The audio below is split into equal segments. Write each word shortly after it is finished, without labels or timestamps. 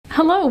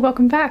Hello,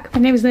 welcome back.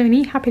 My name is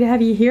Leonie, happy to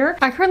have you here.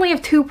 I currently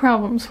have two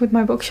problems with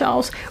my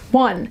bookshelves.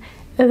 One,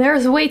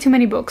 there's way too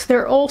many books.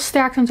 They're all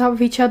stacked on top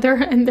of each other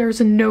and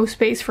there's no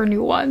space for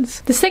new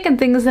ones. The second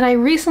thing is that I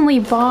recently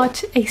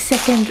bought a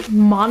second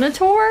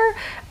monitor.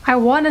 I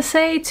want to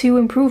say to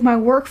improve my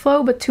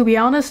workflow, but to be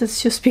honest,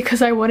 it's just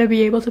because I want to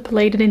be able to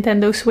play the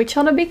Nintendo Switch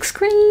on a big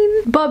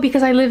screen. But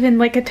because I live in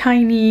like a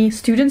tiny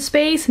student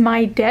space,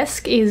 my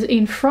desk is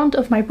in front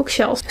of my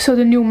bookshelves. So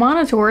the new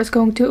monitor is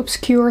going to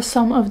obscure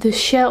some of the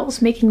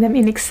shelves, making them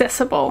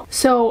inaccessible.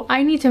 So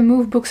I need to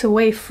move books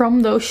away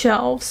from those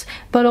shelves,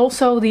 but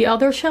also the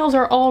other shelves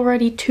are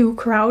already too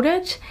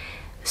crowded.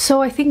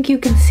 So I think you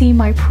can see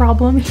my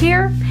problem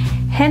here.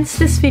 Hence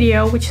this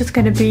video, which is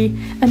going to be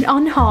an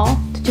unhaul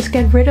to just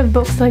get rid of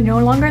books that I no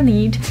longer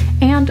need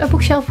and a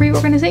bookshelf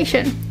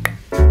reorganization.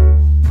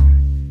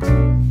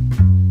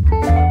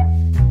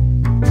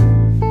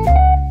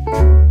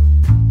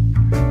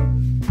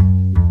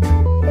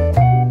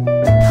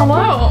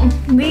 Hello!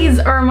 These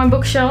are my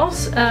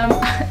bookshelves.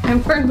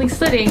 I'm currently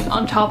sitting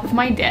on top of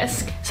my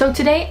desk. So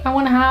today I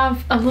want to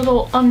have a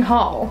little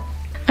unhaul.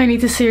 I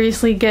need to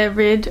seriously get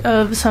rid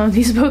of some of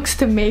these books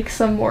to make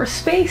some more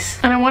space.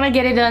 And I want to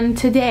get it done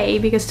today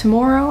because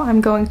tomorrow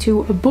I'm going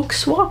to a book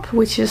swap,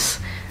 which is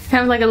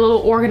kind of like a little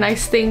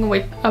organized thing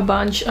with a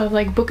bunch of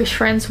like bookish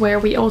friends where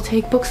we all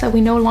take books that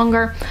we're no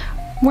longer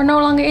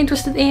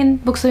interested in,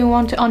 books that we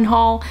want to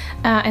unhaul,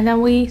 and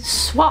then we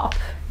swap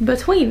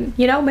between,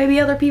 you know, maybe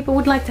other people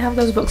would like to have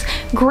those books.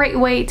 Great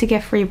way to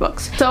get free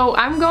books. So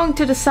I'm going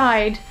to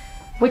decide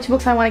which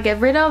books I want to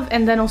get rid of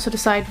and then also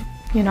decide,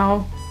 you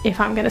know, if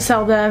I'm gonna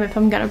sell them, if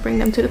I'm gonna bring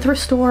them to the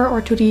thrift store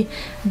or to the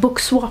book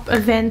swap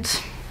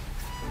event.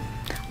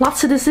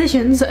 Lots of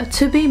decisions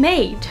to be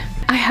made.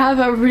 I have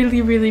a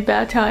really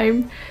bad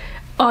time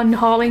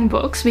unhauling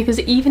books because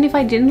even if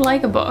I didn't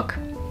like a book,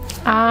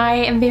 I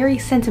am very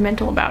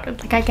sentimental about it.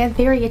 Like I get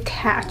very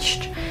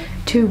attached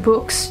to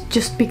books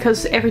just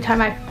because every time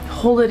I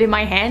hold it in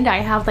my hand I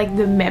have like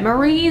the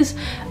memories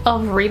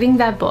of reading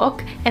that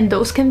book, and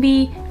those can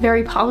be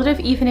very positive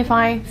even if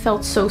I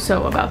felt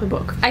so-so about the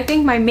book. I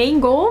think my main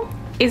goal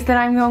is that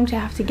I'm going to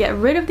have to get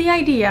rid of the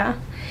idea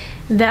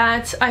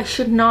that I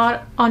should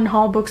not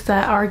unhaul books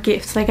that are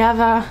gifts. Like I have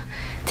a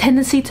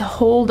tendency to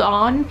hold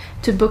on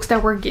to books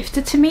that were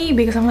gifted to me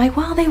because I'm like,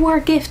 well, they were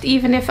a gift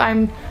even if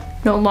I'm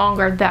no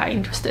longer that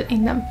interested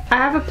in them. I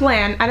have a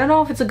plan. I don't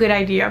know if it's a good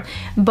idea,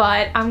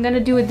 but I'm gonna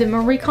do it the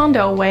Marie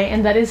Kondo way,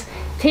 and that is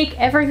take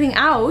everything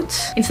out.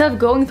 Instead of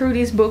going through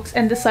these books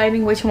and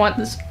deciding which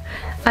ones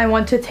I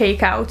want to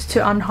take out to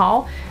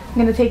unhaul, I'm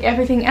gonna take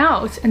everything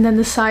out and then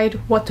decide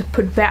what to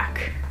put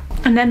back.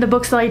 And then the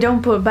books that I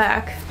don't put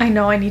back, I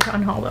know I need to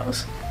unhaul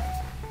those.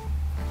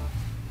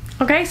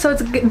 Okay, so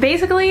it's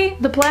basically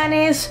the plan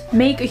is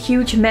make a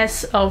huge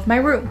mess of my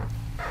room.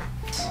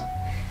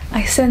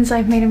 I sense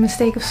I've made a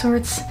mistake of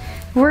sorts.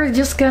 We're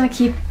just gonna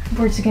keep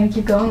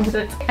going with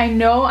it. I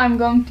know I'm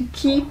going to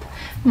keep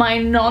my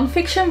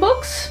non-fiction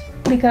books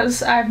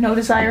because I have no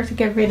desire to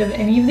get rid of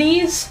any of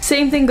these.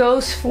 Same thing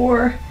goes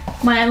for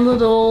my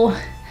little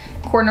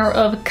corner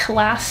of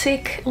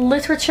classic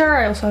literature.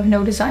 I also have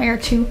no desire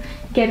to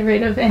get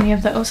rid of any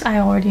of those. I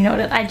already know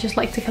that I just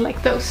like to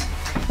collect those.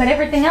 But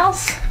everything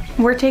else,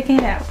 we're taking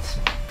it out.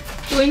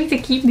 Do I need to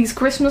keep these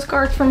Christmas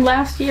cards from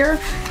last year?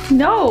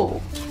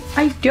 No,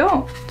 I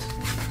don't.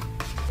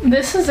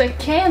 This is a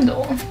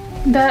candle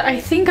that I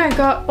think I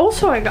got,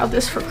 also I got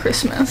this for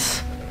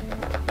Christmas.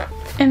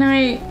 And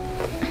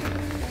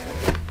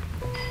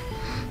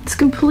it's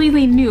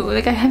completely new,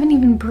 like I haven't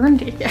even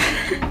burned it yet.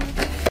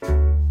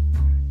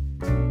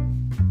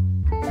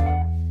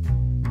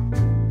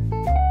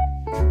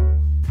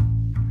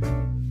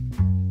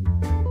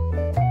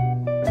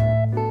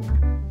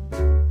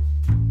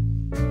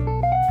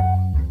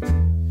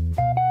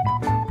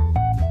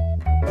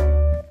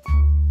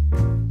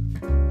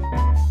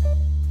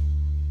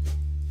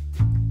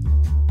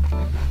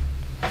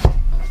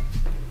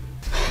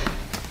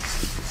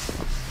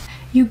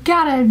 You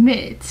gotta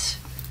admit,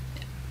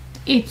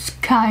 it's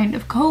kind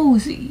of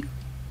cozy.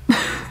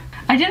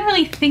 I didn't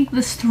really think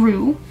this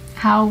through,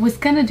 how I was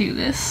gonna do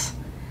this.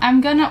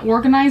 I'm gonna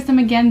organize them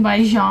again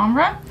by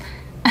genre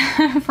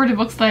for the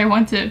books that I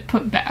want to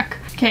put back.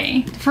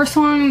 Okay, the first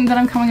one that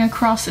I'm coming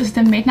across is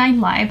The Midnight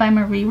Lie by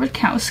Marie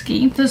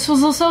Rutkowski. This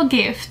was also a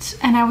gift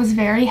and I was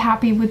very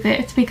happy with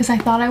it because I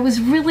thought I was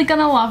really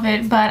gonna love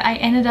it, but I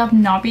ended up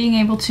not being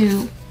able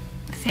to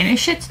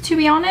finish it, to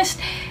be honest.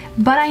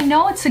 But I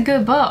know it's a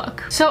good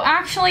book. So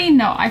actually,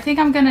 no, I think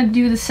I'm gonna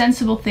do the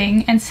sensible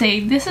thing and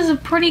say this is a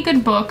pretty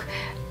good book.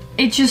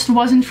 It just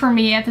wasn't for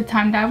me at the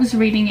time that I was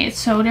reading it.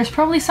 So there's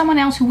probably someone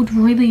else who would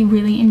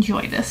really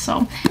enjoy this.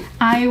 So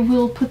I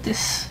will put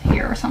this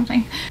here or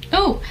something.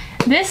 Oh,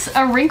 this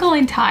A Wrinkle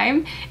in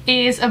Time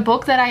is a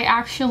book that I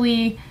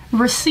actually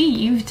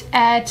received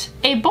at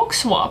a book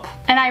swap.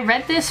 And I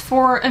read this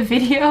for a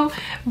video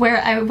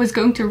where I was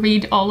going to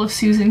read all of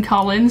Susan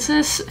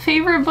Collins's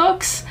favorite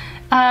books.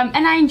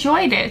 And I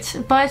enjoyed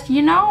it, but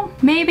you know,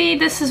 maybe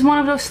this is one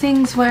of those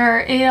things where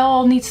it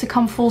all needs to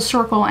come full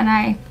circle and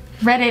I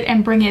read it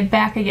and bring it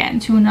back again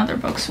to another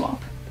book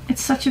swap.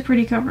 It's such a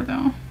pretty cover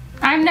though.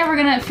 I'm never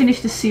gonna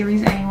finish this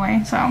series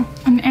anyway, so.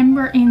 An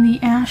Ember in the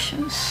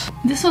Ashes.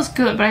 This was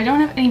good, but I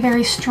don't have any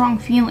very strong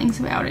feelings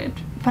about it.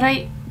 But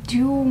I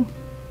do...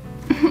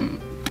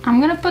 I'm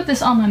gonna put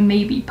this on the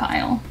maybe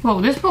pile.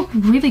 Whoa, this book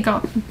really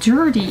got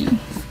dirty.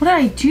 What did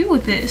I do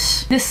with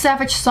this? This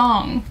Savage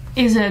Song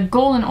is a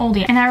golden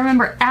oldie, and I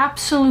remember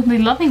absolutely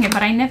loving it,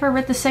 but I never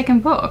read the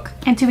second book.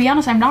 And to be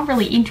honest, I'm not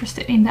really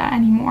interested in that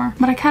anymore.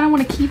 But I kind of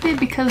want to keep it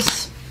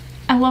because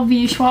I love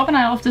V. Schwab and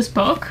I love this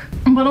book.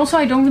 But also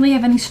I don't really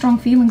have any strong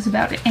feelings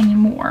about it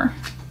anymore.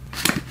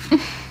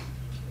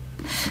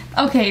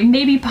 Okay,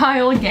 maybe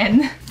pile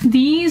again.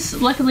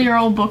 These luckily are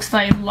all books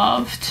that I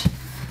loved.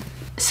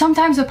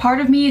 Sometimes a part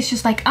of me is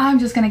just like, I'm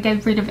just gonna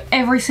get rid of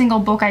every single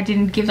book I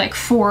didn't give like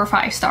 4 or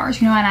 5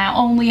 stars, you know, and I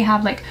only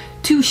have like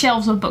 2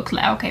 shelves of books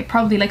left. Okay,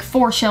 probably like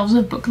 4 shelves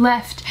of book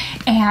left,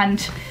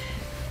 and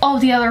all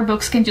the other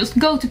books can just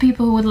go to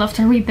people who would love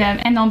to read them.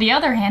 And on the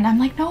other hand, I'm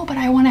like, no, but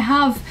I want to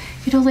have,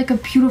 you know, like a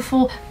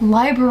beautiful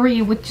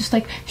library with just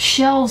like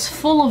shelves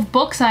full of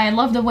books. And I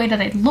love the way that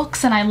it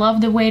looks, and I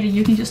love the way that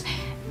you can just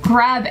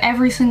grab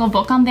every single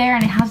book on there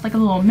and it has like a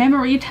little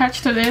memory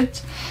attached to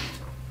it.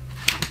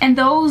 And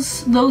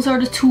those are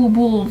the 2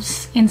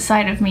 wolves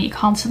inside of me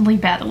constantly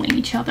battling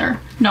each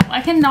other. No,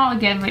 I cannot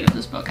get rid of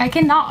this book. I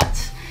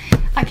cannot.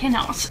 I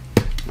cannot.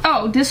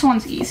 Oh, this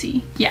one's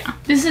easy. Yeah.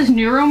 This is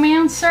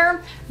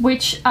Neuromancer,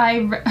 which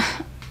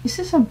is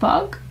this a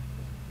bug?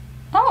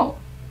 Oh.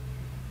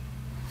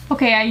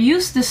 Okay, I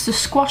used this to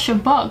squash a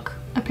bug,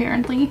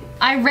 apparently.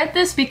 I read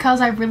this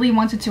because I really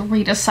wanted to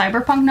read a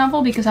cyberpunk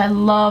novel because I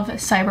love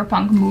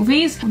cyberpunk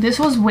movies. This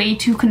was way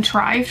too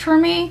contrived for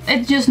me.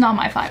 It's just not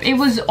my vibe. It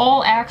was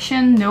all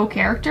action, no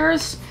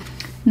characters.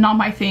 Not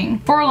my thing.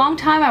 For a long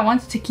time I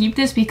wanted to keep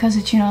this because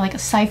it's, you know, like a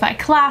sci-fi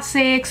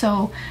classic,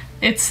 so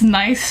it's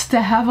nice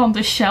to have on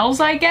the shelves,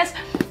 I guess.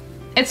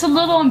 It's a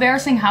little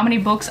embarrassing how many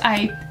books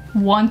I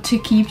want to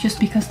keep just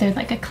because they're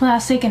like a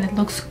classic and it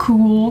looks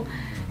cool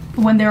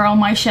when they're on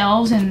my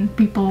shelves and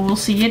people will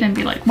see it and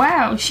be like,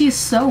 wow, she's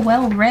so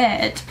well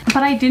read.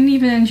 But I didn't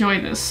even enjoy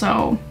this,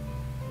 so,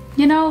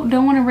 you know,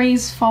 don't want to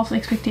raise false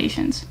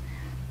expectations.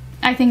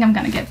 I think I'm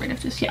gonna get rid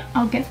of this. Yeah,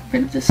 I'll get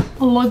rid of this.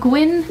 Le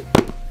Guin,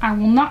 I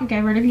will not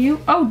get rid of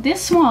you. Oh,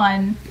 this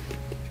one.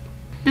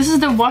 This is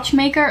the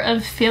Watchmaker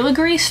of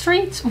Filigree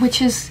Street,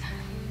 which is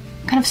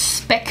kind of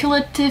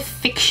speculative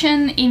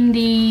fiction in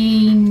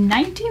the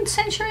 19th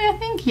century, I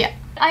think. Yeah.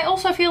 I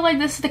also feel like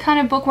this is the kind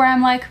of book where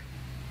I'm like,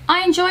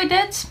 I enjoyed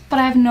it, but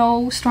I have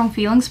no strong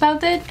feelings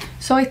about it.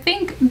 So I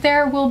think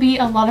there will be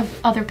a lot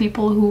of other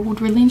people who would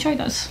really enjoy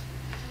this.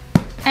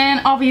 And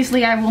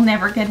obviously I will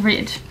never get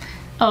rid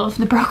of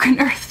the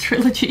Broken Earth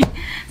trilogy.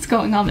 It's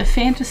going on the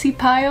fantasy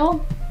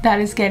pile. That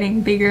is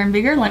getting bigger and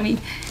bigger. Let me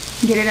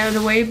get it out of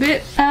the way a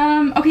bit.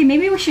 Okay,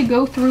 maybe we should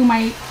go through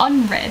my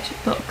unread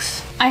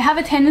books. I have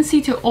a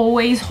tendency to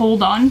always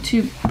hold on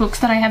to books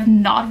that I have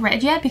not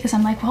read yet because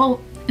I'm like,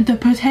 well, the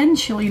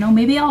potential, you know,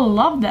 maybe I'll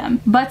love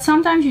them. But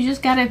sometimes you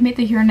just gotta admit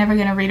that you're never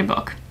gonna read a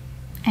book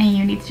and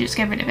you need to just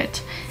get rid of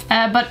it.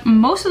 But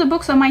most of the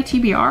books on my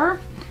TBR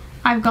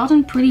I've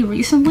gotten pretty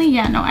recently.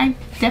 Yeah, no, I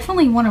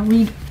definitely want to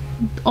read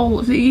all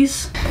of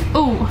these.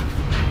 Oh,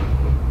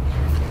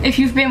 if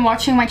you've been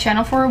watching my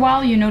channel for a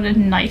while, you know that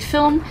Night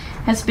Film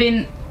has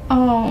been,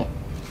 oh,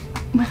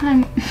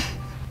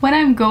 when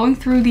I'm going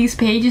through these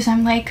pages,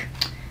 I'm like,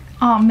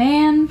 oh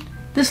man,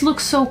 this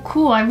looks so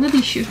cool. I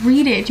really should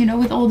read it, you know,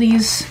 with all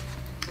these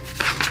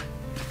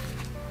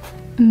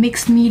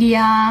mixed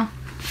media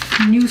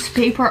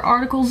newspaper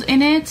articles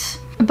in it.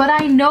 But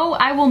I know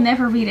I will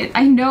never read it.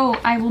 I know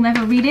I will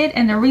never read it,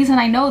 and the reason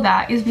I know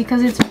that is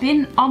because it's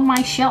been on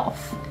my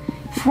shelf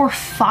for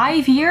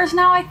 5 years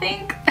now, I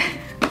think.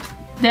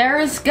 There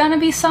is gonna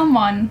be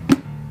someone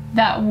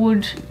that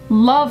would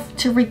love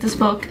to read this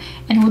book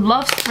and who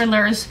loves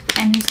thrillers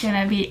and who's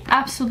gonna be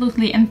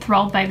absolutely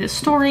enthralled by this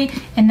story,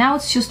 and now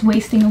it's just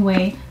wasting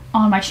away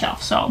on my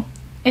shelf, so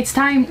it's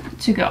time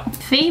to go.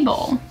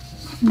 Fable.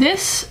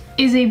 This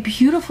is a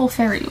beautiful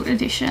fairy loot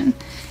edition.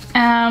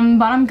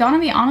 But I'm gonna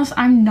be honest,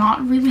 I'm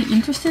not really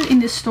interested in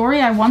this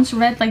story. I once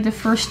read like the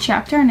first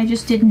chapter and it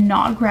just did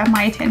not grab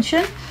my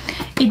attention.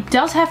 It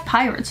does have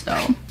pirates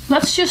though.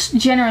 Let's just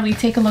generally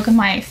take a look at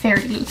my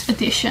fairy loot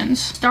editions.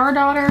 Star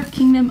Daughter,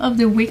 Kingdom of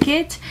the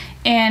Wicked,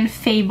 and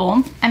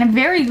Fable. And I'm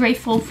very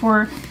grateful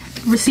for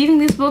receiving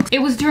these books. It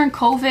was during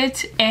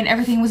COVID and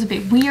everything was a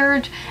bit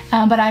weird,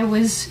 but I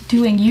was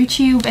doing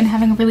YouTube and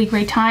having a really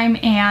great time,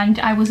 and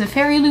I was a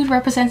fairy loot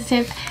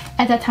representative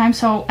at that time,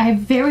 so I have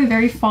very,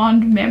 very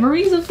fond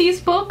memories of these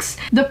books.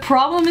 The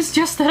problem is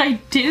just that I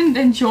didn't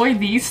enjoy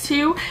these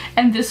two,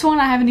 and this one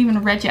I haven't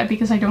even read yet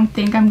because I don't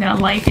think I'm gonna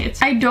like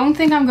it. I don't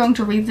think I'm going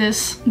to read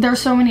this. There are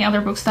so many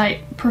other books that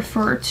I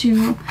prefer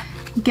to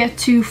get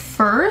to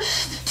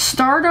first.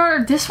 Star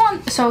Daughter, this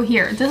one, so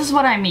here, this is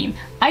what I mean.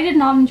 I did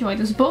not enjoy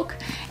this book.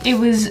 It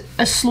was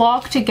a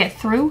slog to get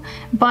through,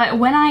 but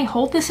when I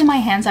hold this in my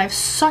hands, I have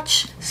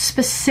such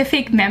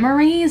specific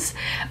memories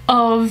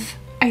of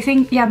I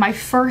think, yeah, my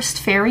first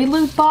fairy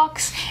loot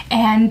box,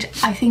 and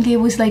I think it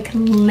was like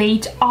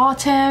late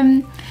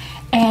autumn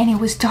and it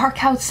was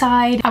dark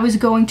outside. I was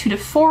going to the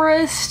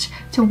forest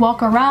to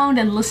walk around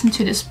and listen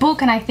to this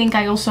book, and I think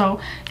I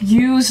also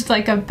used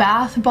like a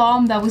bath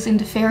bomb that was in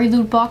the fairy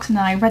loot box, and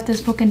then I read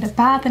this book in the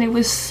bath, and it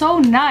was so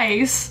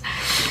nice.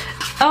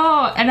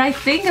 Oh, and I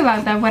think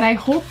about that when I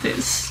hold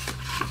this.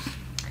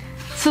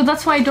 So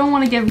that's why I don't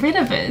want to get rid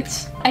of it.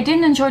 I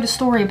didn't enjoy the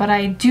story, but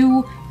I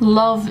do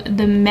love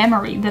the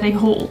memory that it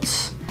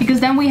holds. Because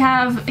then we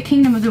have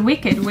Kingdom of the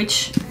Wicked,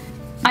 which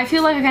I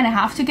feel like I'm gonna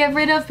have to get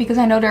rid of, because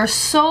I know there are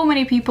so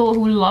many people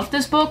who love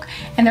this book,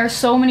 and there are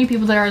so many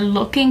people that are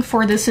looking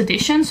for this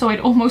edition, so it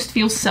almost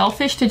feels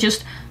selfish to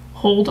just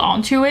hold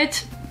on to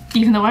it,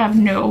 even though I have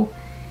no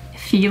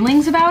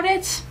feelings about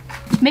it.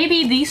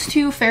 Maybe these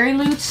two fairy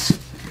loots,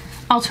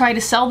 I'll try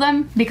to sell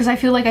them, because I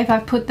feel like if I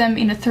put them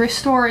in a thrift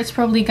store, it's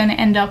probably gonna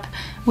end up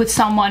with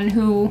someone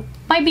who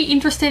might be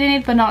interested in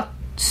it but not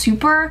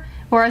super,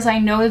 whereas I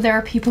know there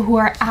are people who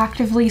are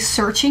actively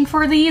searching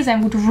for these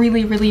and would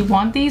really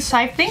want these. So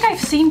I think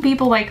I've seen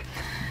people like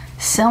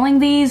selling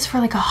these for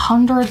like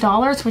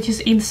 $100, which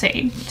is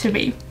insane to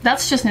me.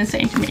 That's just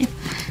insane to me.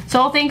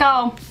 So I think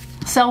I'll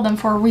sell them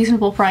for a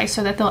reasonable price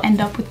so that they'll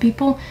end up with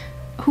people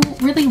who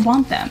really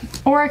want them.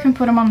 Or I can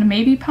put them on the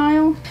maybe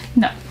pile.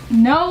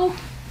 No.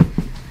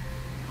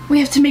 We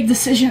have to make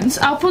decisions.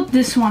 I'll put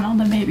this one on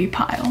the maybe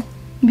pile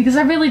because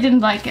I really didn't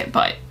like it,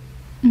 but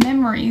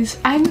memories.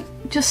 I'm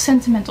just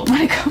sentimental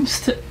when it comes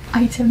to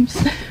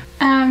items.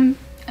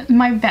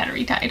 My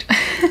battery died.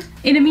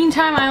 In the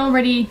meantime, I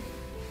already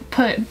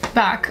put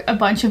back a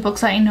bunch of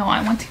books I know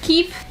I want to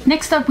keep.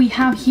 Next up we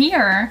have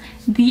here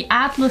the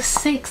Atlas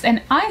 6,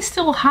 and I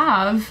still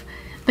have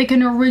like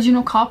an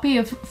original copy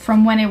of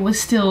from when it was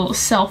still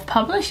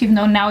self-published, even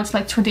though now it's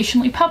like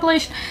traditionally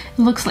published. It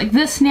looks like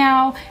this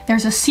now.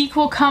 There's a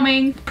sequel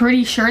coming.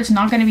 Pretty sure it's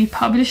not going to be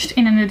published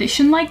in an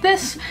edition like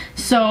this,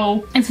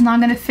 so it's not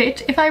going to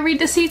fit if I read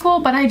the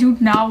sequel, but I do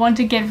not want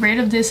to get rid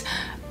of this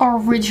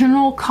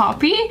original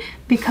copy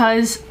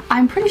because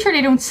I'm pretty sure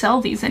they don't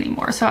sell these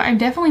anymore, so I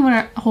definitely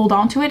want to hold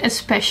on to it,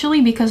 especially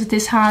because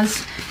this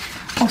has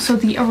also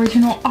the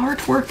original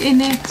artwork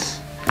in it,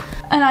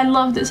 and I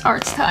love this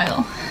art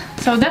style.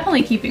 So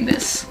definitely keeping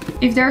this.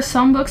 If there are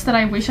some books that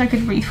I wish I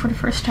could read for the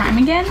first time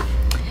again,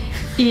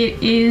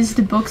 it is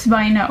the books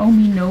by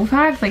Naomi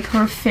Novak, like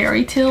her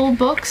fairy tale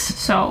books.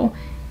 So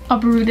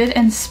Uprooted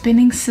and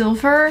Spinning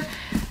Silver.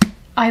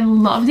 I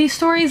love these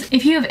stories.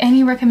 If you have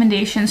any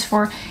recommendations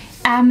for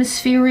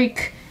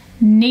atmospheric,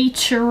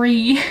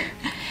 naturey,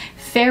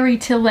 fairy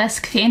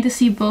tale-esque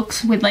fantasy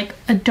books with like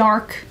a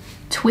dark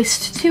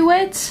twist to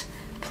it,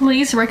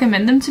 please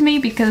recommend them to me,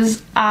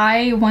 because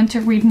I want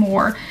to read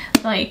more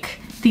like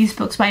these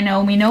books by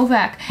Naomi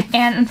Novak.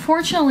 And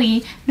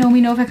unfortunately, Naomi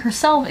Novak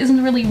herself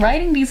isn't really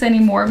writing these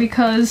anymore,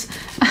 because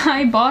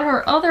I bought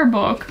her other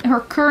book,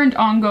 her current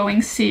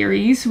ongoing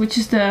series, which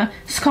is the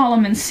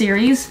Scholomon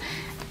series,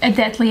 A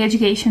Deadly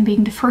Education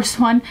being the first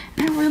one.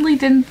 I really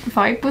didn't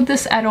vibe with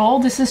this at all.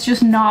 This is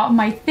just not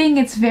my thing.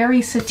 It's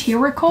very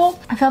satirical.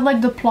 I felt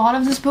like the plot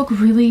of this book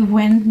really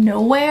went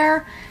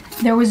nowhere.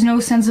 There was no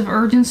sense of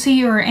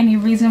urgency or any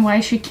reason why I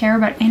should care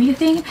about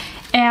anything,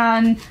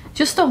 and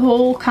just the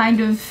whole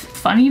kind of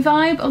funny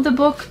vibe of the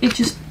book,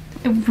 it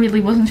really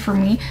wasn't for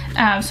me.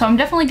 So I'm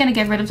definitely gonna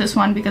get rid of this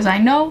one, because I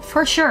know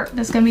for sure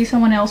there's gonna be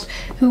someone else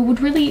who would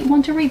really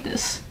want to read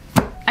this.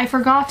 I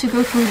forgot to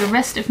go through the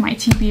rest of my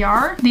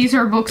TBR. These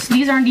are books,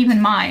 these aren't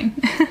even mine.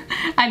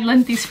 I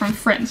lent these from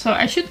friends, so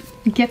I should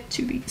get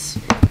to these.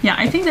 Yeah,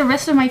 I think the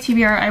rest of my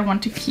TBR I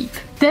want to keep.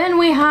 Then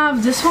we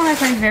have this one I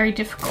find very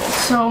difficult.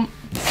 So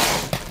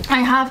I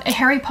have a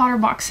Harry Potter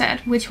box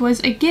set, which was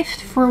a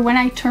gift for when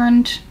I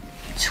turned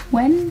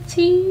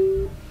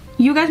 20.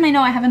 You guys may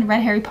know I haven't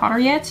read Harry Potter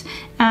yet.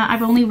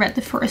 I've only read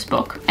the first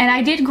book. And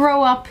I did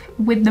grow up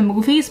with the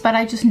movies, but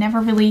I just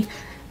never really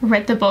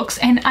read the books.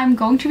 And I'm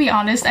going to be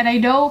honest, and I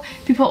know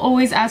people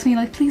always ask me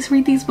like, please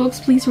read these books,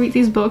 please read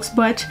these books,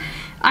 but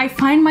I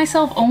find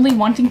myself only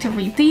wanting to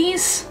read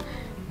these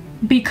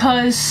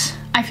because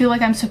I feel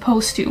like I'm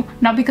supposed to,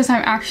 not because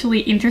I'm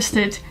actually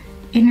interested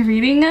in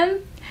reading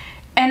them.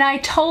 And I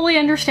totally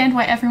understand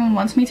why everyone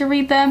wants me to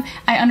read them.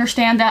 I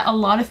understand that a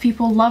lot of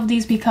people love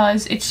these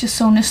because it's just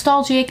so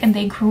nostalgic and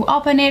they grew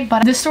up in it,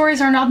 but the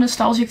stories are not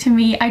nostalgic to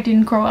me. I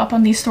didn't grow up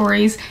on these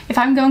stories. If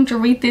I'm going to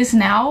read this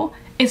now,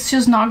 it's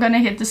just not gonna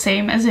hit the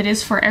same as it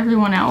is for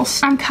everyone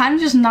else. I'm kind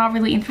of just not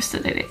really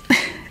interested in it.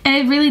 And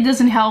it really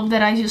doesn't help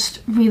that I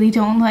just really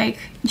don't like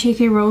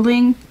J.K.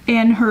 Rowling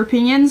and her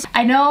opinions.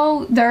 I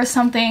know there's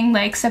something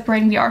like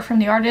separating the art from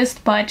the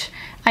artist, but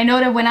I know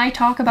that when I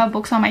talk about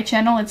books on my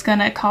channel, it's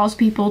gonna cause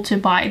people to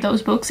buy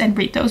those books and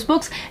read those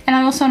books. And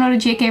I also know that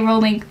J.K.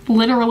 Rowling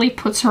literally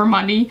puts her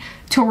money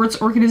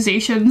towards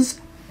organizations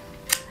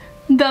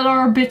that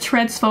are a bit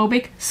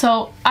transphobic.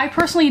 So I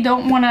personally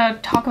don't want to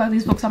talk about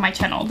these books on my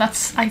channel.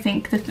 That's, I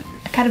think,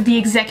 kind of the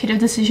executive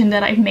decision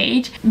that I've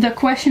made. The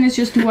question is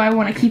just, do I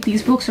want to keep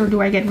these books or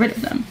do I get rid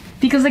of them?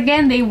 Because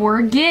again, they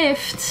were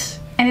gifts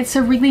and it's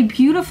a really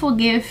beautiful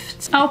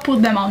gift. I'll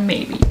put them on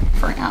maybe.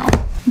 for now.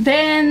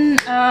 Then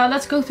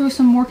let's go through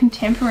some more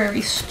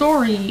contemporary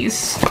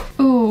stories.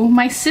 Ooh,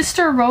 My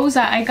Sister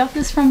Rosa. I got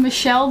this from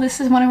Michelle.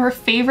 This is one of her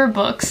favorite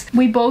books.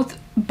 We both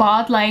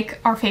bought like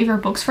our favorite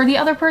books for the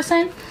other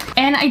person,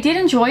 and I did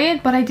enjoy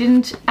it, but I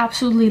didn't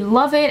absolutely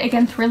love it.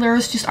 Again,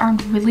 thrillers just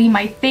aren't really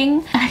my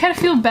thing. I kind of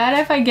feel bad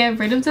if I get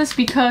rid of this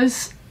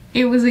because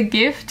it was a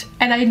gift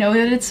and I know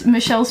that it's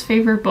Michelle's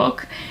favorite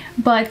book,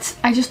 but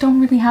I just don't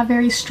really have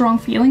very strong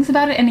feelings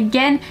about it. And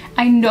again,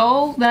 I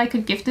know that I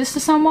could gift this to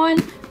someone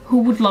who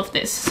would love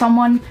this.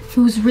 Someone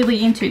who's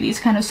really into these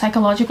kind of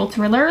psychological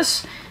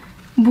thrillers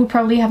would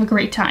probably have a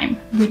great time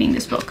reading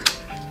this book.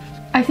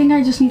 I think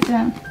I just need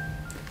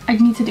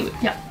to do it,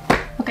 yeah.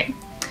 Okay.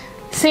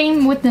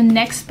 Same with the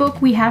next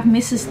book. We have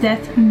Mrs.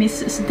 Death,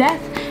 Mrs.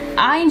 Death.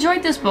 I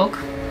enjoyed this book.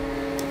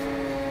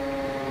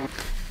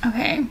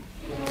 Okay.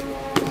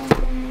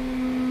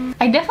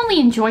 I definitely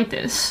enjoyed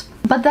this.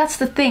 But that's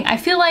the thing. I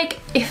feel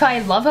like if I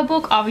love a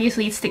book,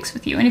 obviously it sticks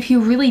with you. And if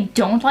you really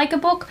don't like a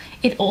book,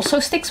 it also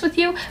sticks with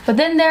you. But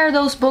then there are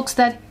those books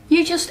that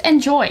you just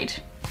enjoyed.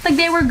 Like,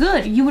 they were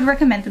good, you would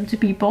recommend them to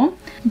people,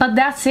 but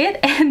that's it.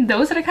 And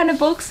those are the kind of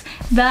books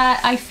that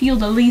I feel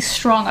the least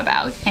strong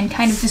about and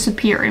kind of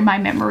disappear in my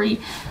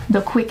memory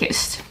the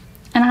quickest.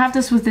 And I have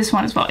this with this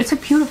one as well. It's a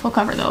beautiful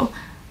cover though.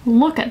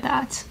 Look at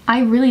that.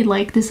 I really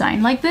like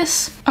design like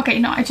this. Okay,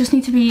 no, I just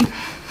need to be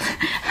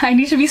I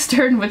need to be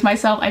stern with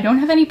myself. I don't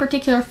have any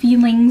particular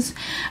feelings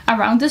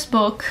around this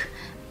book.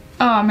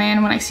 Oh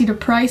man, when I see the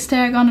price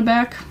tag on the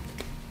back,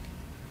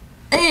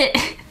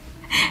 it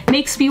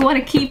makes me want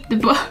to keep the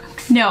book.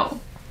 No,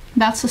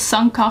 that's a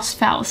sunk cost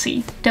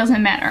fallacy.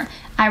 Doesn't matter.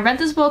 I read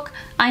this book,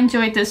 I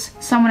enjoyed this,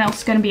 someone else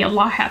is gonna be a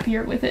lot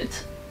happier with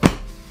it.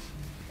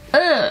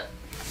 Ugh.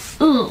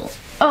 Ugh.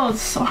 Oh,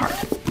 it's so hard.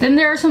 Then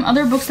there are some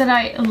other books that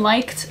I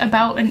liked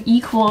about an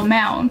equal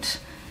amount.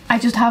 I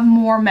just have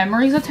more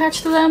memories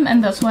attached to them,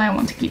 and that's why I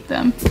want to keep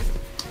them.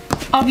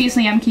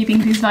 Obviously, I'm keeping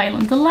these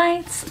Violent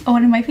Delights,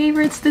 one of my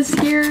favorites this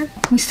year.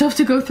 We still have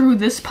to go through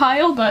this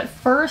pile, but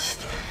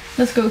first,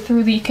 let's go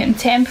through the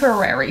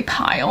contemporary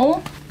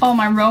pile. All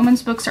my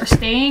romance books are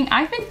staying.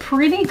 I've been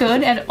pretty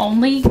good at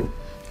only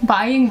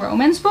buying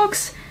romance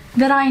books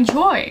that I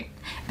enjoy,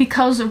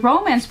 because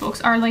romance books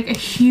are like a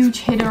huge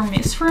hit or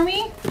miss for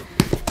me.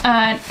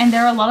 And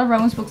there are a lot of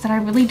romance books that I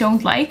really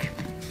don't like.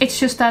 It's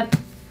just that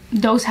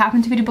those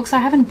happen to be the books I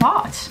haven't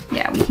bought.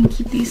 Yeah, we can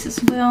keep these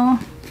as well.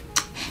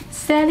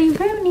 Sally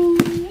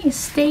Rooney is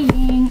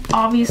staying.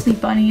 Obviously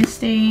Bunny is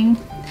staying.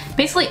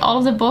 Basically all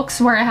of the books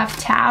where I have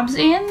tabs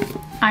in,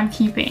 I'm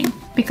keeping.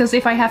 Because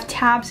if I have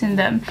tabs in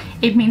them,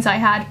 it means I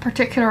had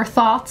particular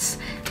thoughts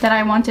that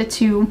I wanted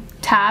to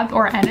tab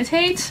or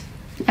annotate.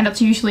 And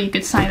that's usually a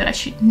good sign that I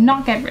should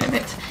not get rid of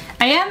it.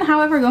 I am,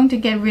 however, going to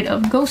get rid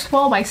of Ghost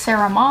Wall by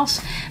Sarah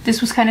Moss.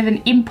 This was kind of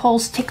an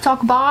impulse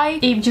TikTok buy.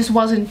 It just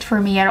wasn't for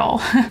me at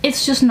all.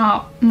 It's just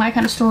not my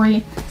kind of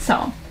story,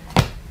 so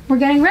we're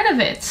getting rid of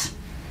it.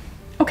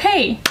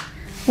 Okay,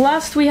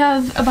 last we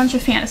have a bunch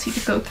of fantasy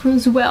to go through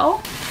as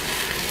well.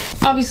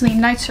 Obviously,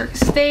 Night Circus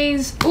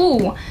stays.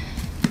 Ooh,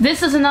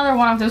 this is another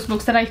one of those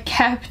books that I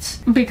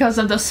kept because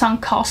of the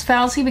sunk cost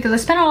fallacy, because I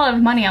spent a lot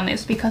of money on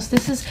this because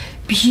this is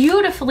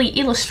beautifully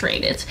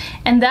illustrated.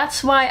 And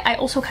that's why I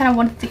also kind of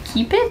wanted to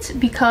keep it,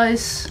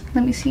 because,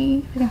 let me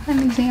see if I can find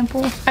an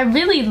example. I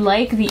really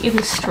like the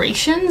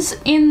illustrations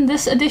in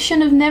this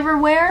edition of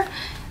Neverwhere,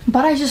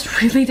 but I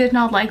just really did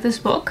not like this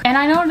book. And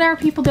I know there are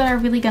people that are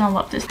really gonna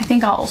love this. I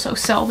think I'll also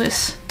sell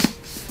this.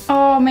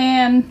 Oh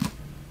man.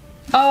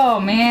 Oh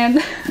man.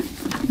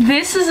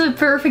 This is a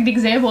perfect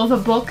example of a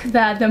book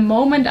that the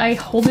moment I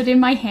hold it in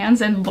my hands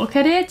and look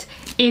at it,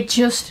 it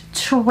just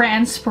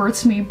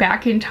transports me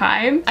back in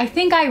time. I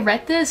think I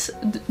read this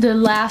the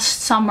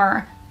last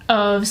summer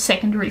of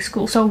secondary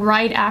school, so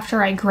right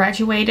after I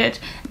graduated,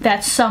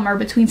 that summer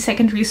between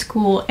secondary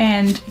school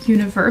and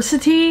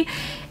university.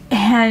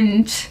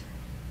 And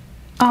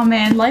oh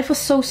man, life was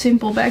so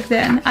simple back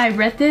then. I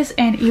read this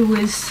and it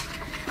was,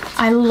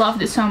 I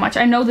loved it so much.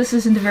 I know this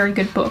isn't a very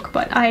good book,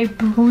 but I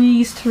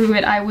breezed through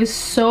it. I was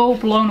so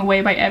blown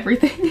away by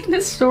everything in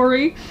this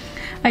story.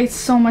 I had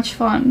so much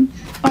fun.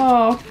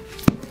 Oh,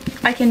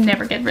 I can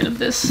never get rid of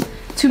this.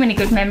 Too many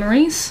good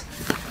memories.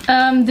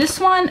 This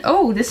one,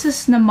 oh, this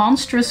is The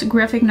Monstrous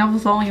Graphic Novel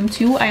Volume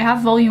 2. I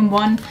have Volume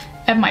 1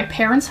 at my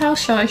parents'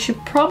 house, so I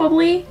should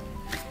probably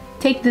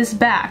take this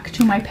back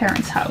to my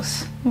parents'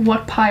 house.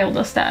 What pile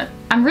does that?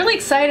 I'm really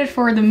excited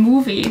for the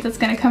movie that's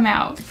gonna come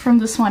out from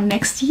this one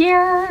next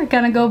year. I'm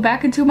gonna go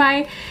back into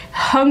my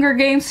Hunger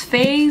Games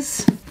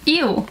phase.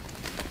 Ew.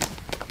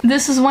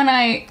 This is when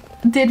I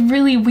did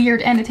really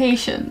weird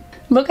annotation.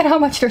 Look at how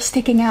much they're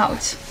sticking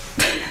out.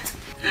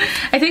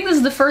 I think this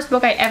is the first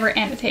book I ever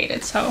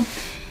annotated, so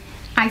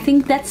I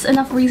think that's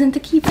enough reason to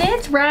keep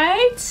it,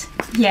 right?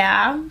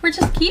 Yeah, we're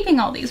just keeping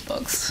all these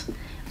books.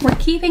 We're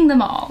keeping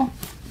them all.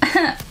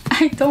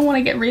 I don't want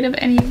to get rid of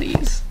any of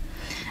these.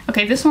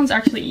 Okay, this one's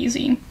actually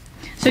easy.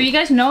 So you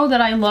guys know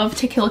that I love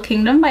To Kill a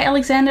Kingdom by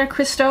Alexandra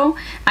Christo.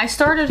 I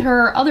started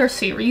her other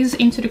series,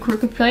 Into the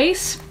Crooked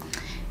Place,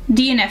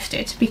 DNF'd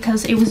it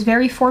because it was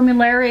very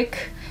formulaic,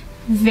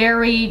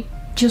 very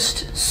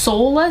just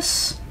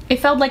soulless. It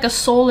felt like a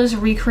soulless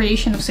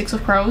recreation of Six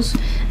of Crows.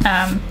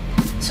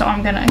 So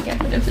I'm gonna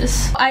get rid of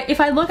this. If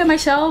I look at my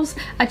shelves,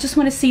 I just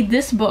want to see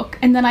this book,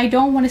 and then I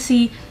don't want to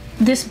see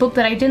this book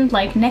that I didn't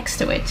like next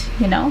to it,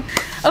 you know?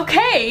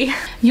 Okay,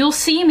 you'll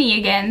see me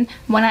again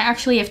when I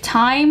actually have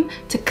time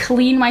to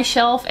clean my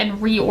shelf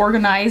and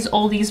reorganize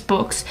all these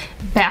books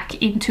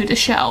back into the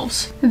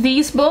shelves.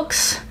 These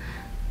books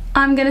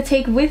I'm gonna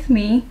take with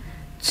me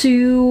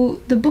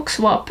to the book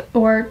swap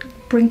or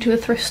bring to a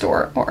thrift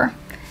store or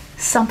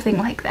something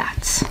like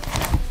that.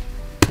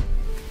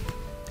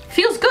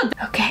 Feels good.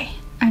 Okay,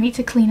 I need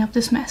to clean up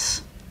this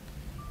mess.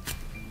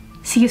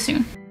 See you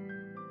soon.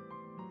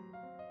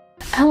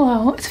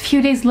 Hello, it's a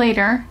few days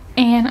later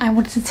and I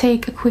wanted to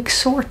take a quick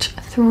sort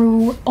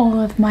through all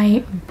of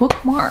my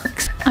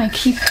bookmarks. I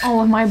keep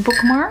all of my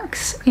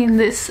bookmarks in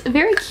this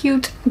very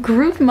cute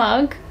Groot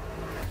mug.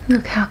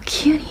 Look how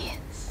cute he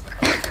is.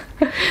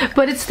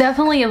 But it's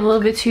definitely a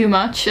little bit too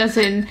much, as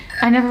in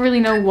I never really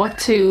know what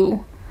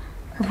to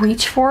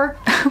reach for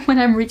when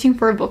I'm reaching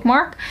for a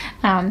bookmark,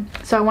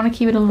 so I want to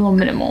keep it a little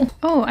minimal.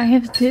 Oh, I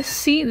have this.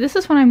 See, this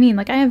is what I mean.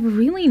 Like, I have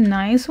really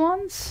nice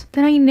ones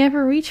that I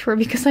never reach for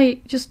because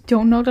I just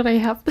don't know that I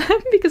have them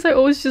because I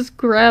always just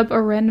grab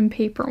a random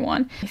paper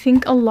one. I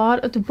think a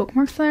lot of the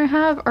bookmarks that I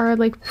have are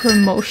like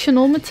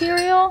promotional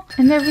material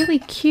and they're really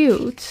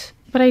cute,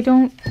 but I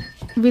don't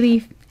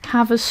really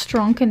have a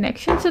strong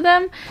connection to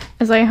them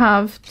as I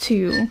have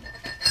to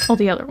all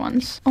the other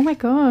ones. Oh my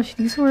gosh,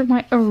 these were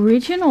my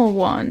original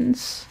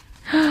ones.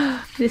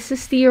 This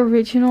is the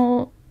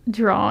original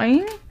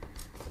drawing,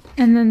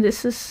 and then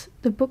this is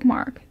the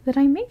bookmark that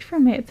I made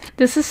from it.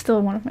 This is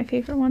still one of my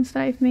favorite ones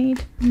that I've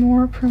made.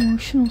 More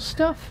promotional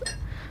stuff.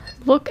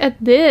 Look at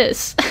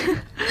this.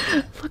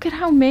 Look at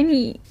how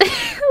many.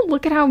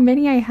 Look at how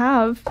many I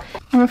have.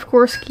 I'm of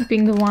course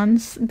keeping the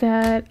ones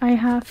that I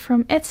have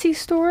from Etsy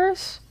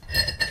stores.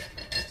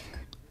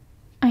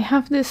 I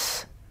have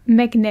this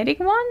magnetic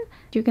one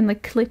you can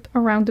like clip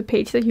around the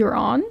page that you're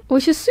on,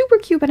 which is super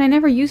cute, but I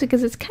never use it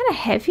because it's kind of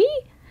heavy,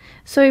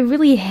 so it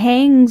really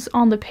hangs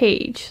on the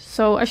page.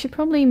 So I should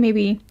probably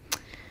maybe,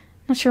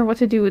 not sure what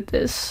to do with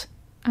this.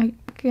 I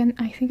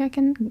think I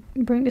can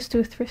bring this to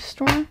a thrift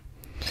store.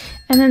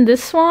 And then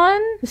this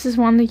is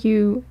one that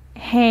you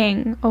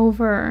hang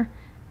over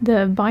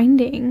the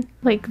binding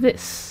like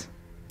this.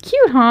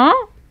 Cute, huh?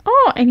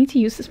 Oh, I need to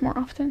use this more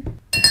often.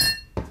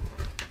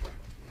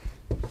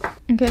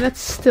 Okay,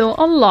 that's still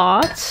a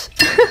lot.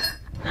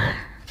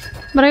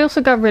 But I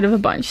also got rid of a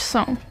bunch,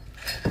 so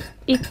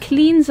it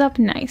cleans up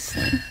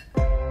nicely.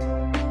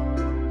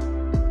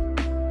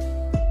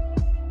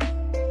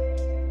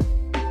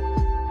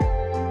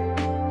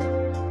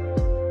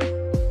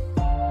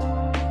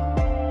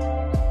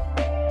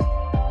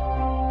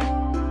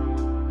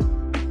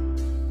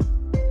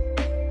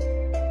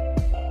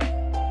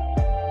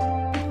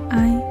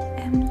 I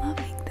am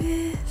loving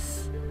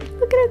this.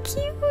 Look at how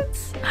cute.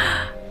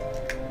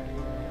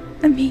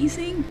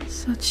 Amazing.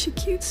 Such a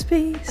cute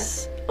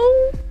space.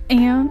 Oh,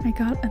 and I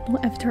got a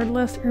little Avatar: The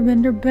Last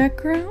Airbender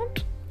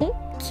background. Oh,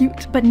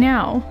 cute. But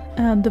now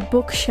the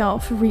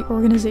bookshelf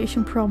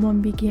reorganization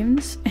problem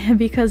begins,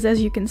 because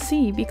as you can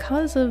see,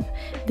 because of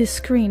this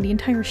screen, the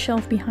entire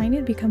shelf behind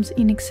it becomes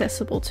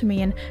inaccessible to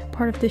me and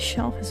part of this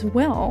shelf as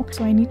well.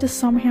 So I need to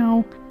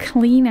somehow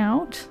clean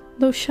out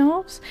those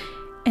shelves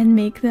and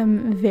make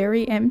them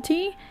very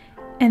empty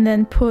and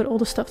then put all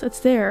the stuff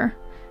that's there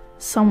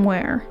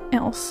somewhere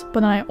else.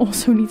 But then I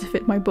also need to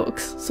fit my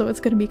books, so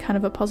it's going to be kind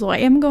of a puzzle. I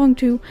am going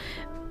to,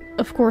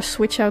 of course,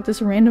 switch out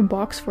this random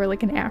box for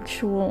like an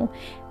actual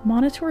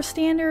monitor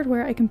standard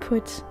where I can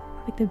put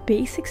like the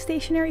basic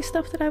stationery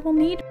stuff that I will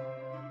need.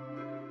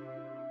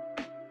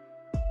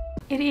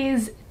 It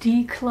is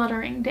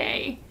decluttering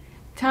day.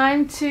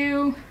 Time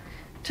to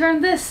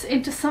turn this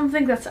into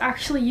something that's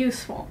actually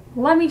useful.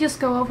 Let me just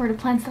go over the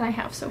plans that I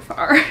have so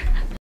far. I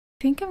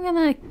think I'm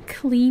gonna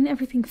clean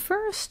everything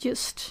first,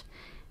 just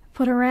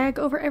put a rag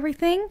over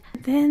everything.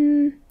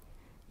 Then,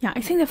 yeah,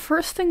 I think the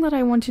first thing that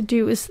I want to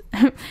do is,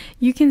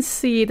 you can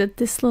see that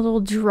this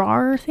little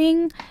drawer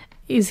thing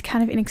is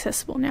kind of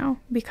inaccessible now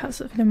because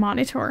of the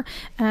monitor.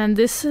 And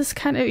this is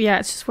kind of, yeah,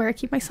 it's just where I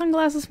keep my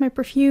sunglasses, my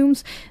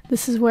perfumes.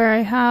 This is where I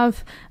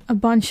have a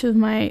bunch of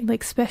my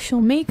like special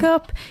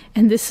makeup.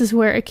 And this is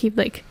where I keep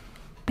like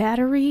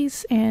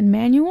batteries and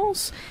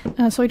manuals.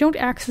 So I don't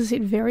access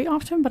it very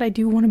often, but I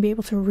do want to be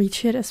able to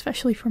reach it,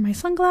 especially for my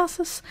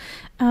sunglasses.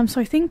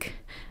 So I think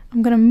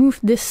I'm gonna move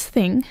this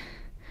thing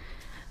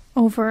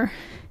over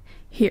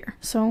here.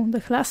 So the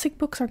classic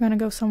books are gonna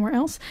go somewhere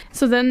else.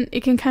 So then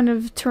it can kind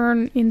of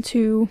turn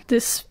into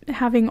this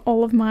having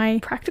all of my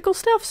practical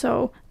stuff.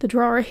 So the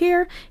drawer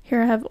here,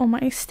 here I have all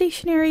my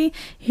stationery,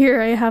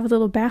 here I have a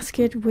little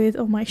basket with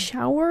all my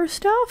shower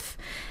stuff,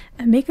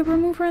 a makeup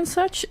remover and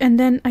such. And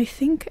then I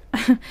think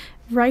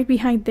right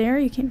behind there,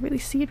 you can't really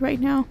see it right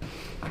now,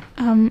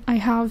 I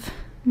have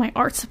my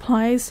art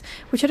supplies,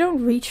 which I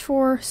don't reach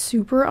for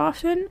super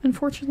often,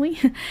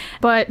 unfortunately,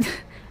 but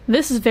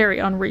this is very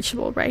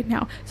unreachable right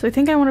now. So I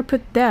think I want to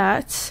put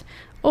that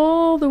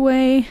all the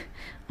way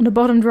on the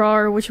bottom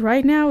drawer, which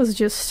right now is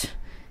just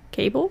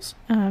cables,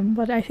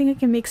 but I think I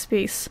can make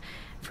space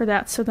for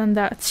that, so then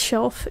that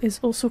shelf is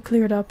also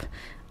cleared up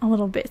a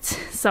little bit.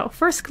 So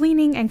first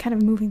cleaning and kind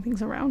of moving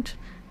things around,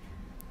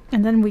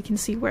 and then we can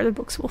see where the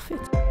books will fit.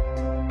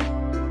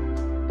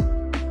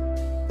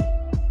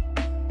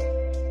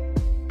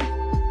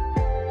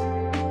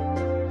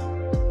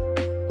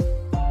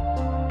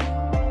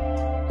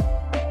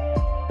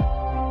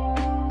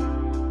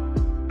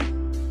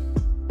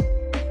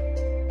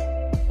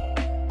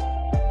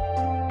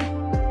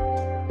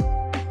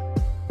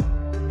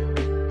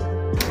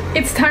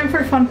 It's time for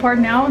the fun part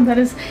now, and that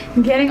is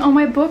getting all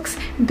my books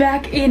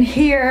back in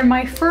here.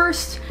 My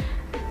first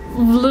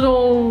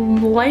little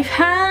life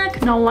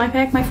hack,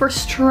 my first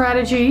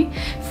strategy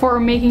for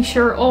making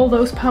sure all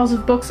those piles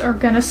of books are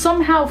gonna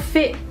somehow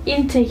fit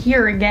into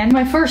here again.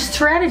 My first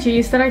strategy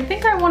is that I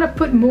think I want to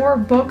put more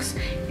books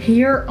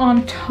here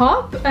on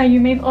top. You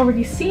may have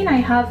already seen I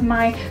have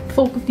my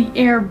Folk of the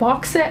Air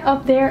box set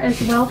up there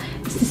as well.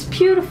 It's this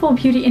beautiful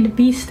Beauty and the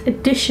Beast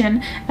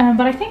edition,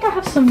 but I think I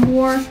have some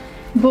more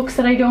books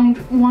that I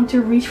don't want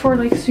to reach for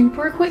like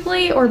super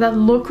quickly, or that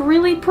look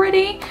really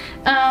pretty,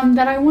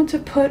 that I want to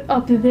put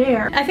up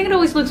there. I think it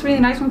always looks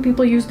really nice when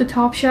people use the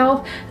top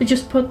shelf to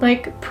just put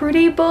like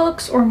pretty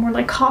books or more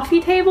like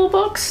coffee table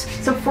books.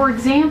 So for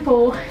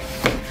example,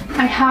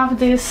 I have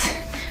this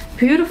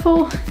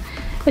beautiful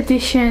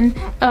edition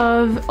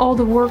of all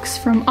the works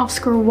from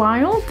Oscar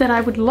Wilde that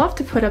I would love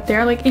to put up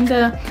there. Like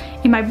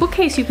in my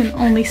bookcase you can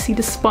only see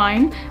the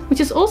spine, which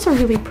is also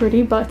really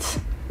pretty, but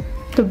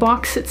the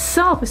box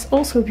itself is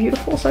also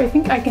beautiful, so I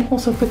think I can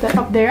also put that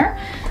up there.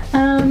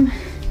 And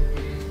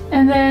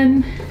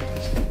then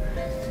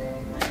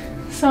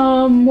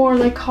some more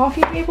like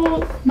coffee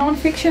table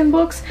non-fiction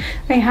books.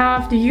 I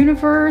have The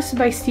Universe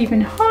by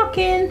Stephen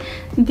Hawking.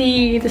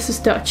 This is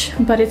Dutch,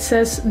 but it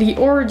says The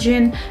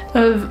Origin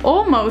of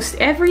Almost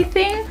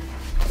Everything.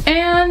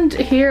 And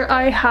here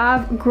I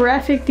have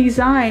Graphic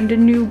Design, The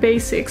New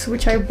Basics,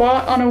 which I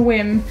bought on a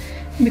whim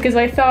because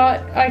I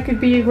thought I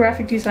could be a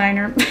graphic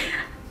designer.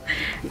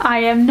 I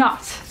am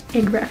not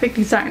a graphic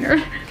designer.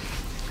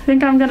 I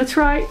think I'm gonna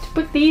try to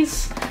put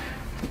these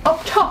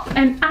up top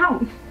and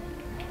out.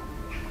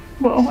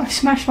 Whoa, I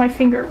smashed my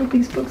finger with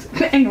these books.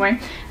 Anyway,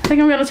 I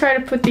think I'm gonna try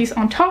to put these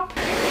on top.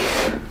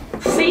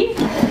 See?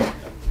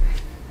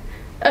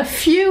 A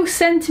few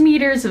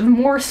centimeters of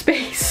more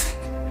space.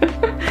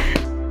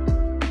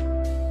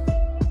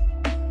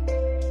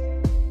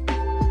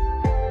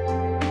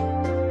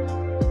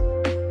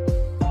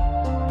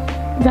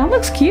 That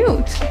looks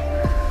cute.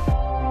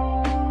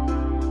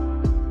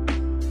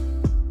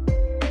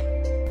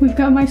 We've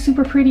got my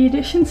super pretty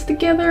editions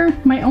together,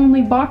 my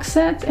only box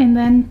set, and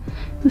then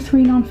the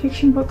 3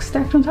 non-fiction books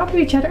stacked on top of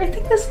each other. I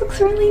think this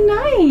looks really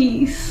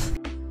nice.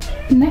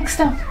 Next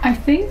up, I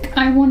think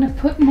I want to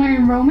put my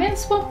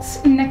romance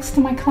books next to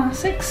my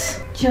classics,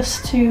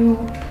 just to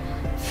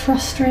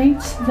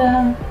frustrate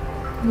the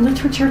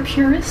literature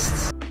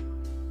purists.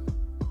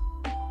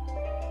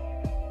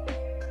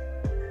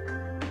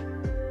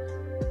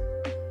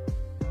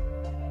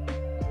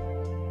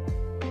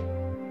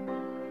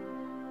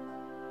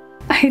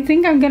 I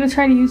think I'm gonna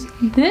try to use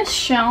this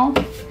shelf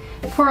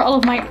for all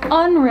of my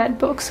unread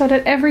books, so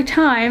that every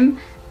time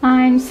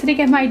I'm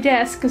sitting at my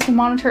desk, because the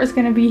monitor is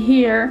gonna be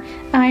here,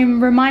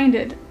 I'm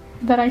reminded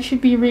that I should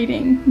be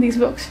reading these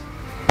books.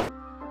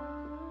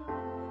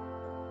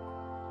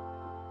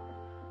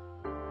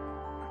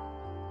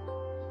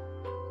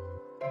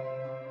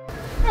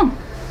 Oh.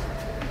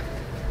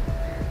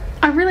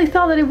 I really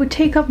thought that it would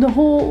take up the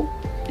whole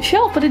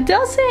shelf, but it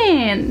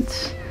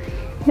doesn't.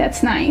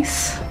 That's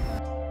nice.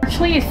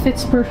 Actually, it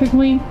fits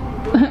perfectly.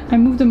 I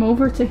moved them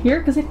over to here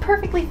because it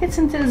perfectly fits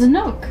into this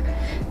nook.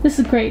 This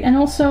is great, and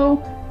also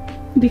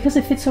because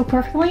it fits so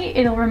perfectly,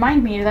 it'll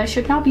remind me that I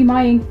should not be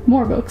buying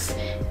more books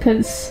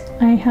because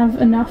I have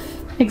enough,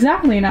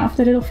 exactly enough,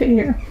 that it'll fit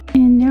here.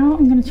 And now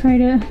I'm gonna try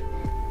to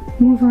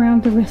move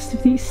around the rest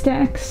of these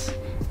stacks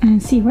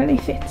and see where they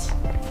fit.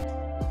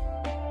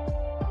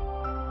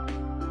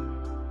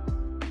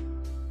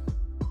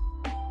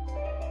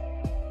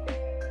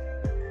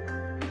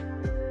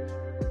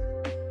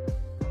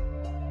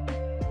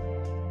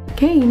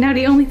 Okay, now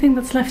the only thing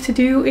that's left to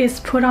do is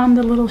put on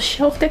the little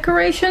shelf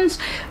decorations.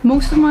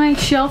 Most of my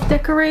shelf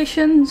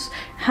decorations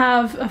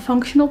have a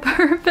functional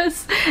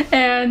purpose,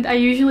 and I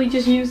usually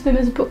just use them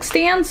as book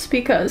stands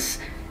because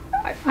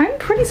I'm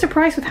pretty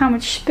surprised with how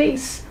much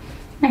space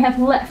I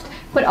have left.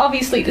 But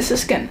obviously this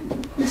is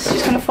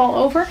just gonna fall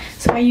over,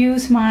 so I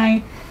use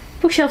my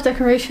bookshelf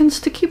decorations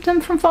to keep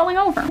them from falling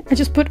over. I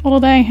just put all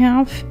that I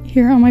have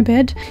here on my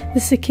bed.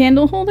 This is a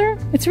candle holder.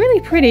 It's really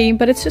pretty,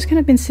 but it's just kind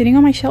of been sitting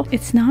on my shelf.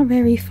 It's not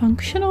very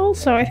functional,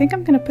 so I think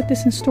I'm gonna put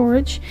this in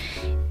storage.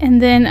 And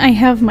then I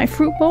have my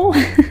fruit bowl.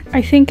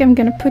 I think I'm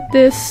gonna put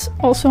this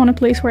also on a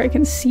place where I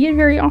can see it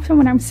very often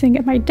when I'm sitting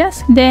at my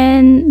desk.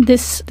 Then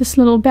this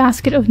little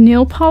basket of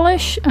nail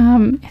polish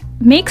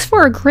makes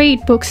for a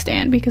great book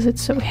stand because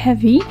it's so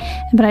heavy,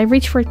 but I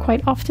reach for it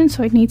quite often,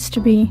 so it needs to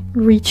be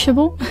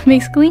reachable,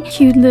 basically.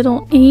 Cute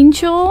little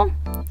angel.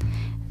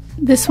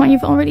 This one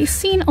you've already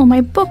seen, all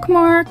my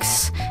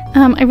bookmarks.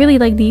 I really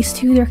like these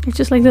two. They're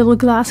just like little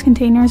glass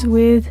containers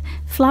with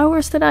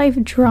flowers that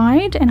I've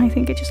dried, and I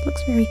think it just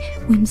looks very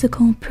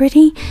whimsical and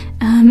pretty.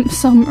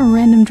 Some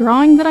random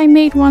drawing that I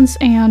made once,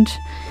 and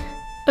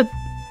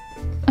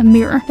a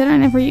mirror that I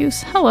never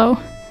use. Hello.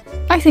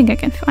 I think I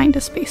can find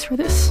a space for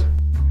this.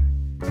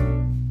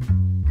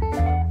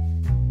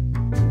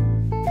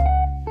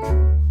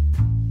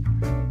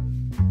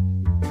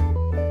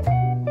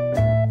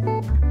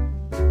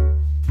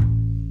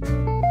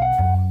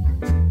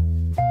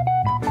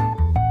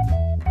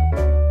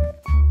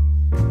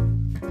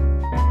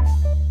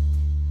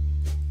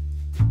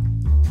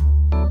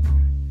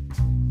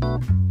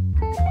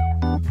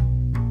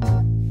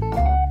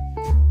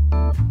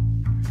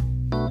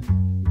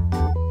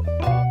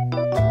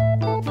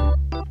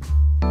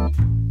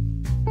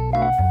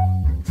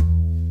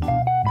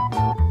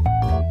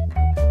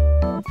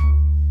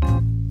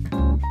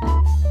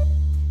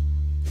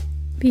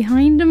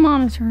 Behind the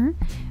monitor,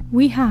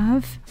 we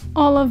have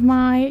all of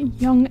my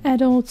young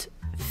adult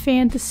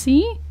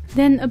fantasy.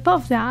 Then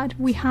above that,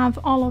 we have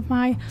all of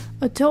my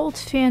adult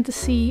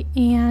fantasy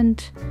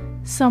and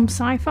some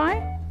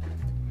sci-fi.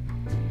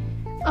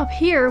 Up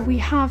here, we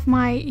have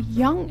my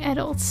young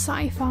adult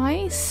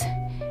sci-fis.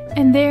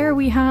 And there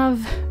we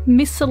have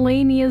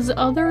miscellaneous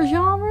other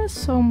genres,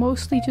 so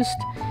mostly just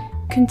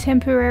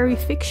contemporary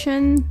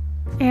fiction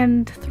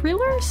and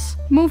thrillers.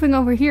 Moving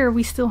over here,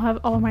 we still have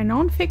all my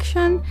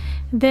non-fiction.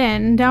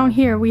 Then down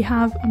here we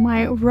have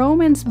my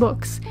romance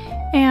books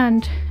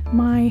and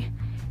my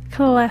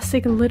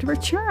classic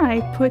literature.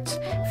 I put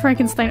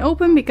Frankenstein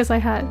open because I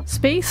had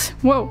space.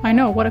 Whoa, I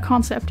know, what a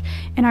concept.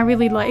 And I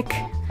really like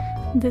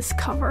this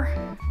cover.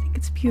 I think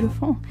it's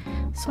beautiful.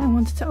 So I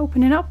wanted to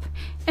open it up.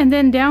 And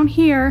then down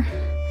here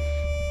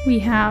we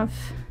have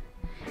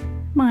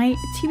my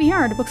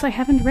TBR, the books I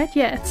haven't read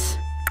yet.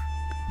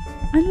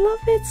 I love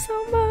it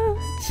so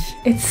much.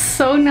 It's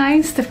so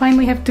nice to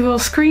finally have dual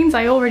screens.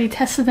 I already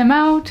tested them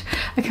out.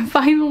 I can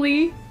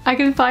finally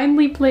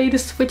play the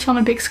Switch on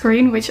a big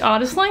screen, which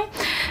honestly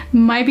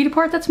might be the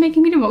part that's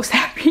making me the most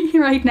happy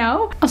right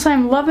now. Also,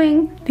 I'm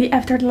loving the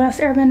After the Last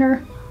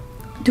Airbender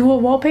dual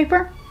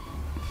wallpaper.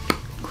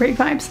 Great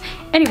vibes.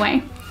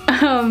 Anyway,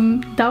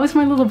 that was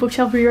my little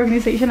bookshelf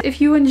reorganization. If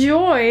you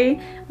enjoy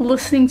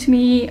listening to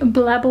me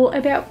blabble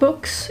about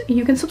books,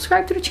 you can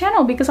subscribe to the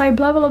channel because I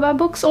blabble about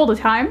books all the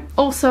time.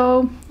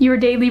 Also, your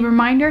daily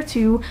reminder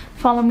to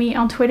follow me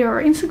on Twitter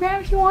or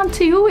Instagram if you want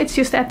to. It's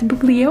just at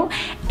thebookleo.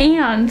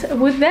 And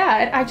with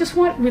that, I just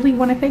really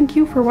want to thank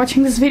you for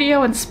watching this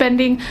video and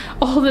spending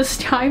all this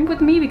time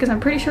with me, because I'm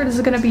pretty sure this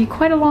is going to be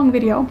quite a long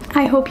video.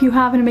 I hope you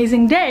have an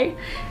amazing day,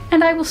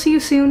 and I will see you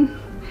soon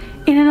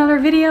in another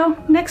video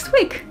next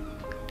week.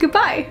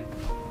 Goodbye!